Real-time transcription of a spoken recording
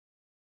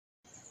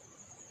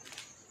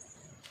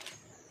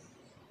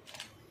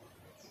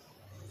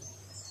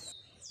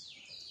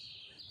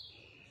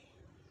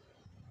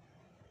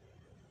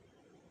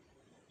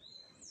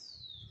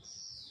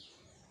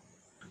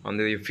On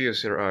the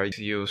diffuser I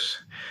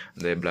use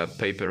the black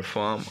paper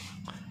foam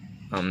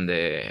and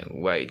the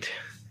white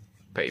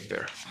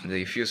paper.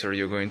 The diffuser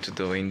you're going to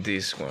do in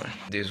this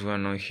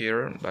one on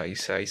here by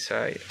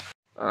side,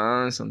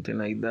 and something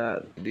like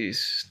that.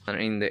 This,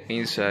 and in the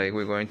inside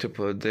we're going to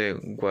put the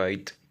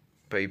white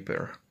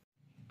paper.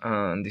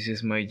 And this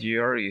is my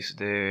gear, is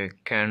the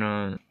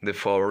Canon the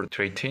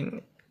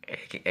 413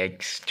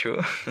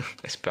 X2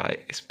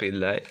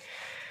 speedlight.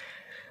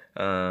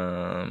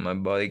 My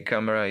body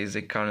camera is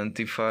the Canon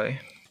T5.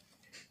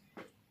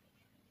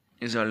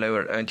 It's a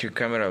lever entry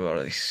camera,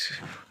 but it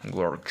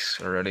works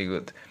really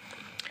good.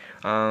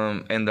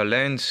 And on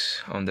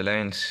the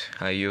lens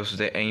I use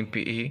the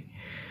AMPE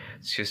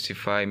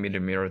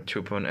 65mm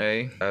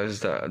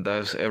 2.8.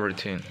 That's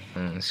everything.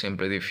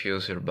 Simply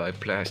diffuser by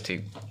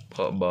plastic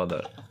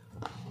bottle.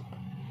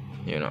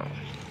 You know,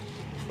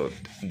 put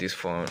this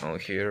phone on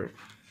here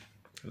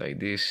like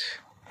this.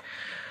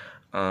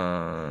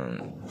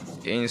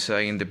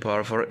 Inside in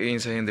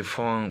the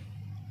phone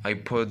I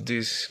put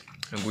this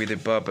with the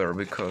paper,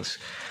 because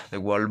the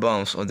wall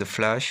bounce of the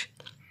flash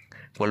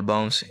will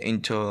bounce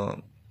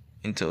into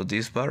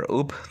this bar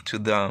up to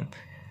down.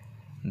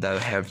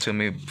 That helps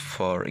me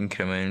for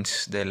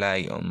increments the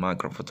light on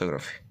macro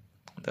photography.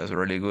 That's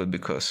really good,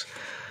 because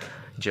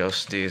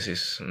just this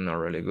is not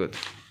really good.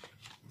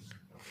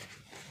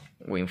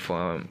 Wing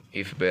foam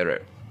is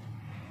better.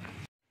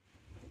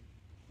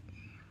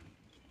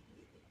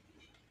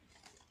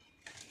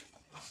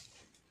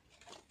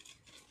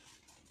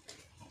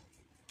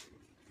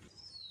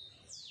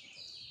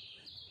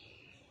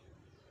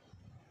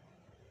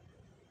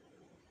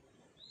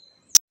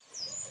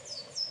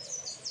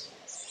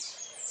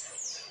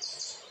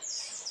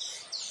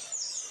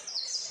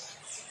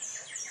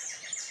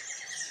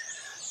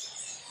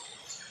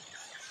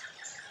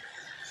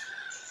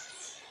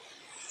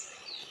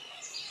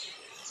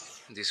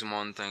 This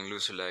mountain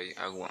looks like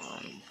a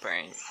one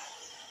paint.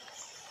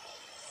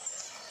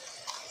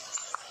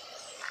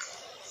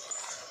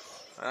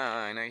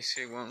 And I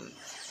see one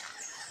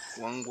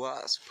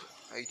wasp,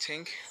 I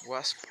think,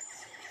 wasp.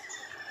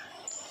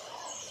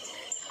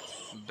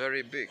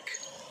 Very big.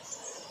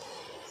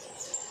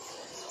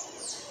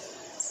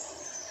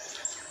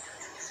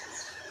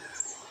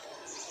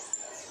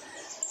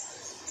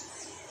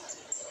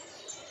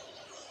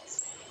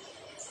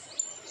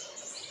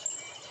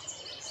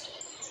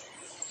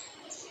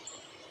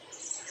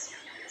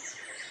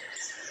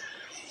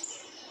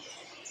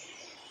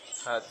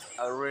 Had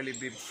a really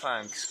big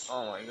fangs.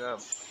 Oh my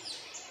god.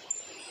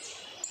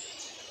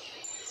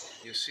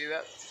 You see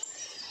that?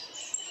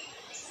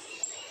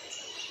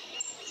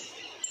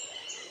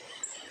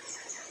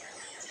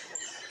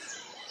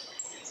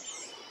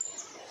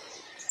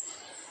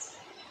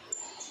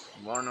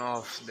 One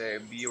of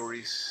the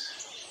beauty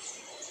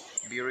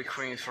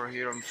queens for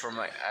here, from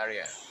my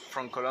area,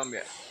 from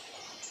Colombia.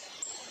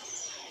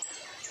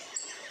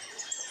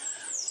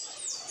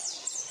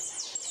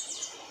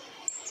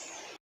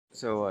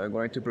 So I'm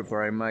going to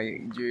prepare my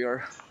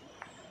gear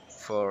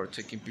for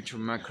taking picture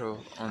macro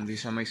on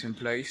this amazing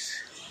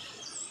place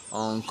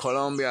on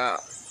Colombia.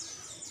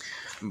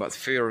 But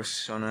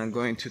first, I'm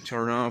going to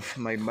turn off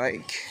my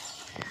bike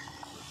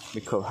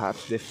because I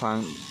have the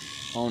fan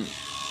on.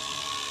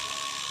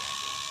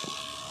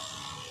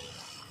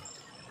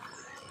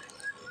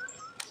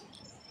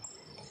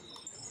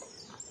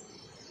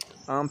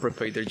 And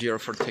prepare the gear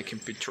for taking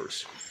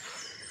pictures.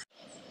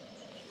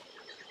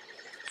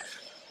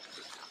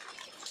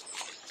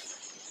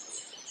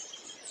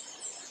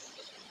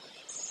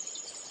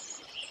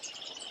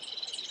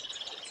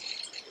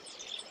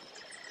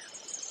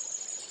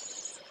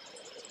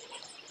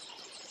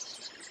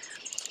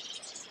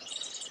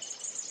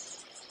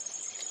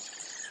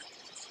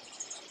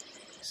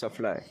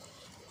 Supply.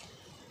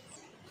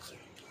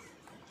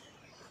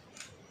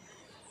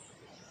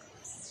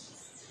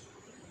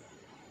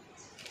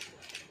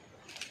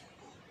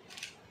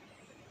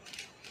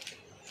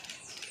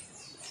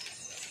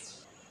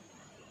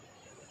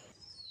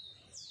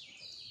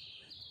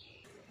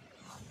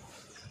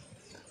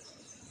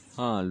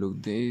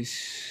 Look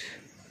this.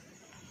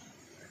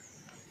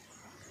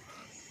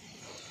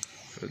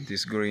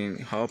 This green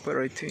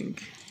hopper, I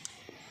think.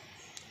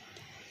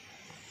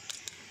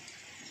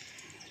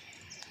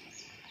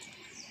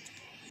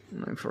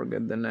 I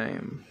forget the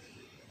name.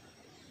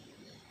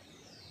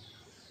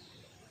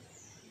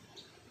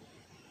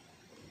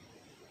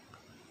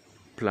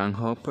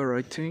 Planthopper,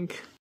 I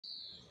think.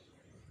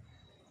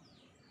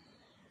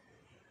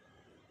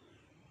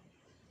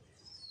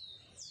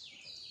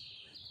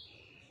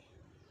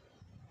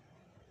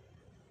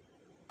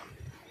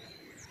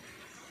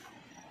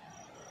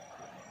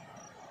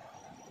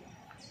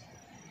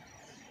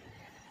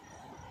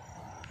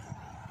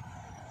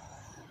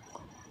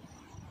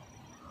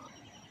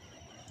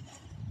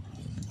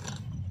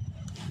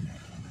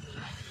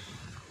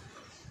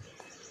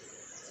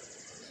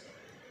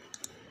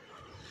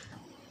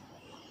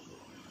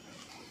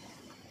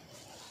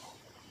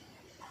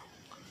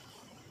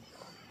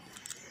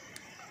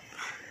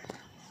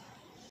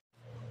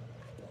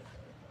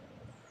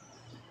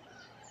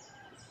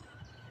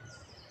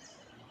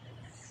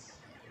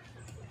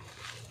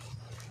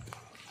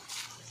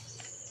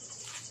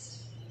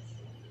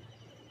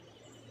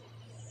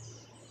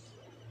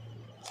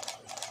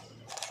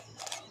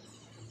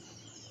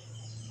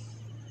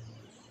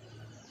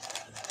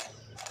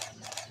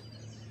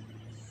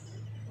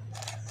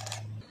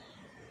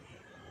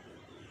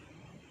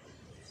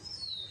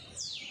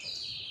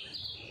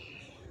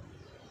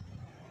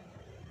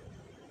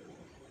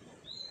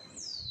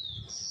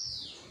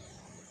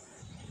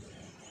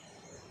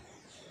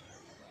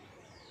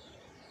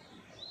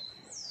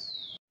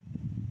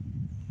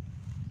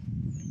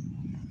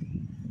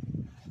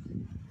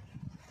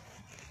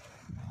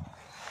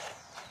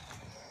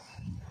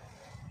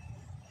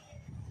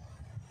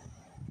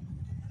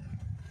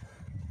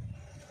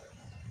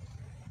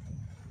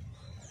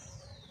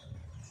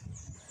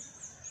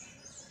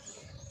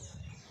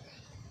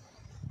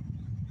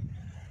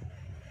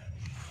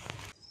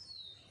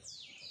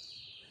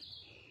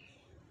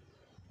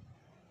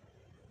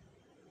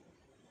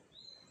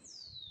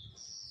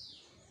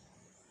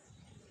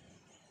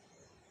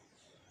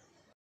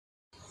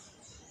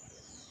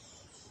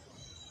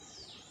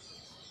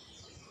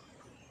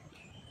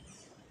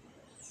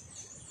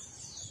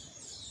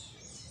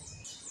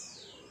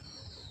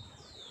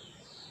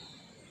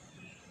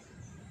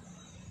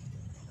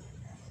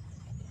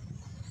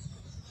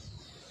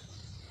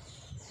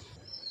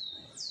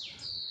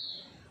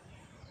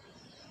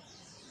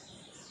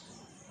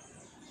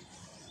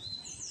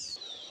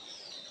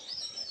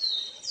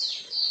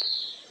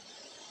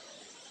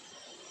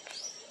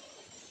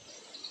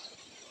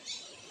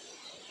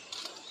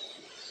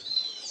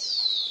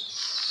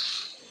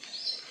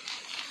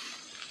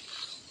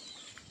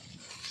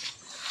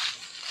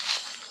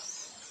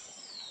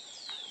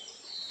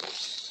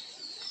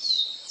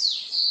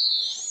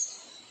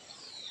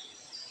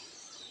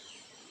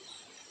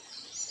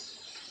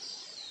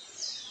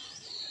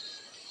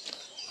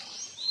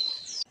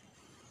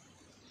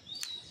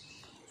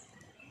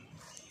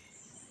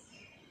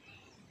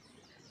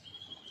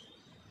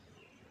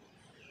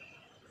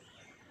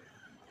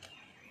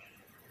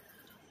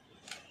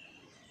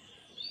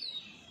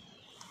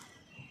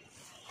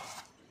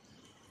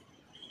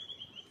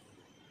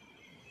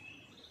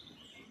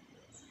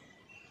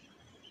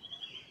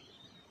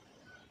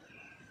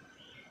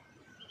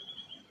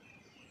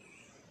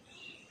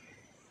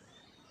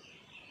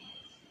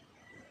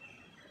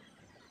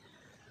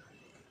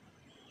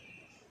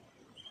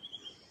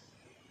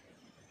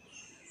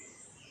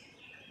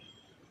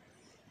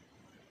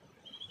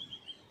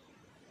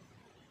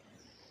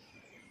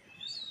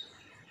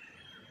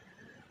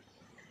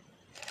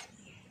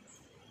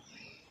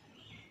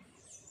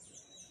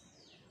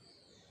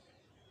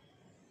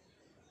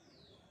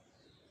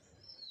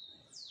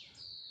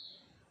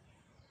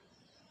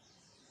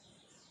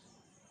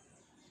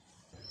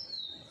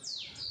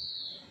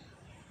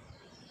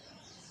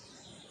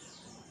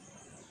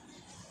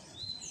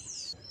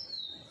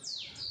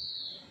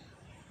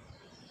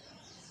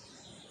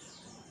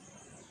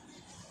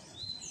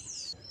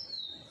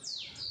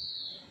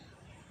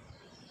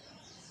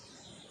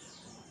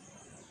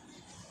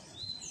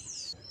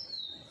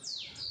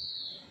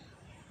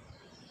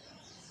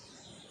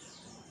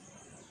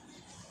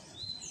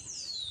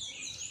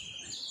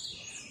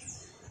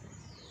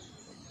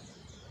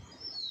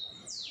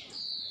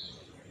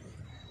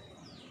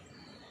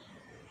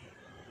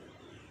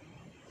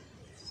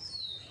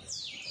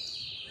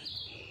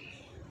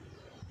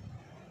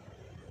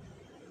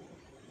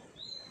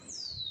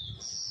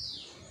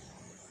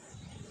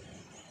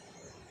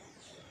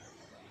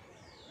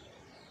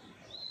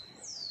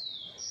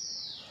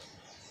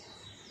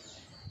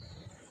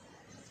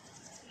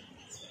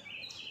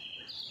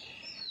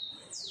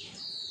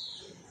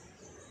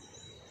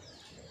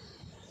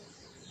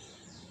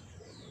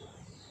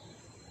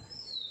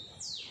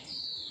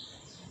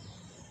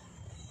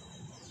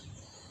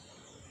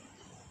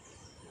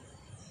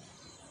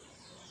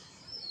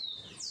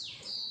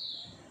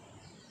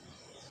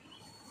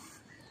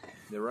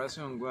 The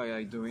reason why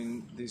I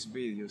doing these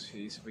videos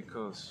is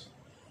because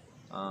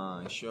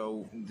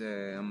show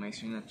the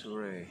amazing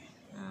nature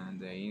and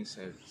the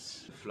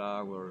insects, the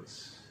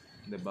flowers,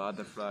 the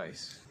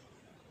butterflies.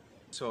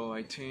 So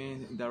I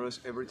think that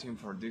was everything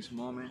for this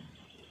moment.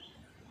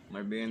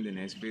 Maybe in the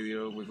next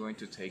video we're going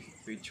to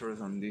take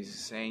pictures on this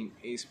same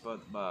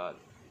spot but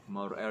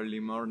more early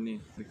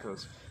morning,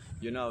 because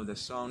you know the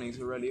sun is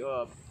already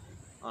up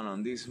and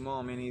on this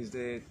moment is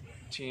the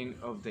 10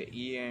 of the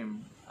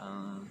AM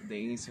and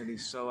the insect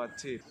is so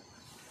active.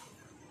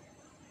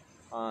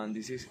 And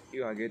this is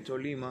Ibagué,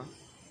 Tolima,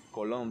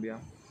 Colombia.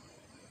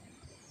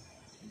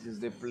 This is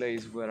the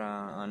place where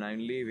I'm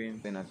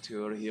living. The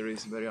nature here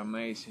is very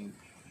amazing.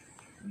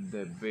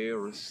 The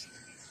birds,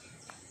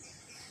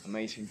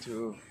 amazing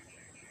too.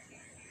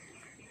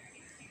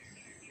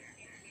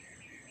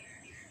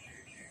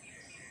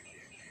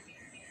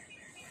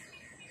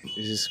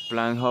 This is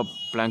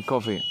plant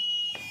coffee.